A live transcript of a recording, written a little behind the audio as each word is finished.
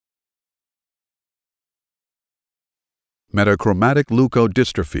Metachromatic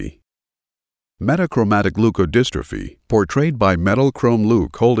Leukodystrophy. Metachromatic leukodystrophy, portrayed by metal chrome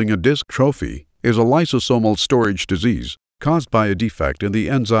leuc holding a disc trophy, is a lysosomal storage disease caused by a defect in the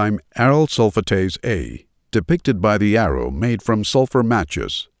enzyme aryl sulfatase A, depicted by the arrow made from sulfur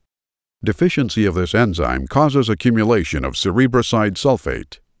matches. Deficiency of this enzyme causes accumulation of cerebroside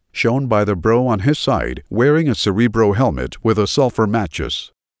sulfate, shown by the bro on his side wearing a cerebro helmet with a sulfur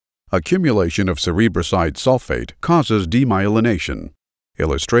matches. Accumulation of cerebroside sulfate causes demyelination,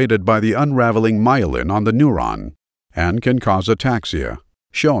 illustrated by the unraveling myelin on the neuron, and can cause ataxia,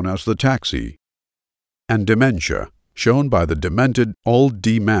 shown as the taxi, and dementia, shown by the demented old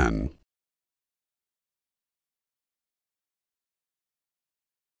D-man.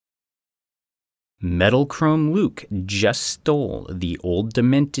 Metachrome Leuc just stole the old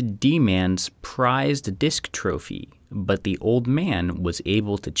demented D-man's prized disc trophy, but the old man was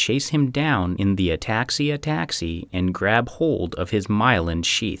able to chase him down in the ataxia taxi and grab hold of his myelin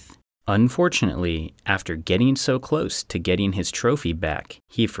sheath. Unfortunately, after getting so close to getting his trophy back,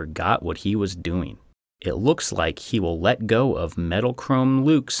 he forgot what he was doing. It looks like he will let go of Metachrome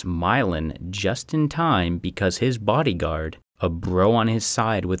Leuc's myelin just in time because his bodyguard, a bro on his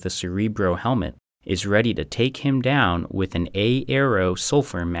side with a cerebro helmet, is ready to take him down with an A-arrow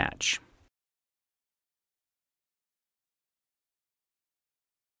sulfur match.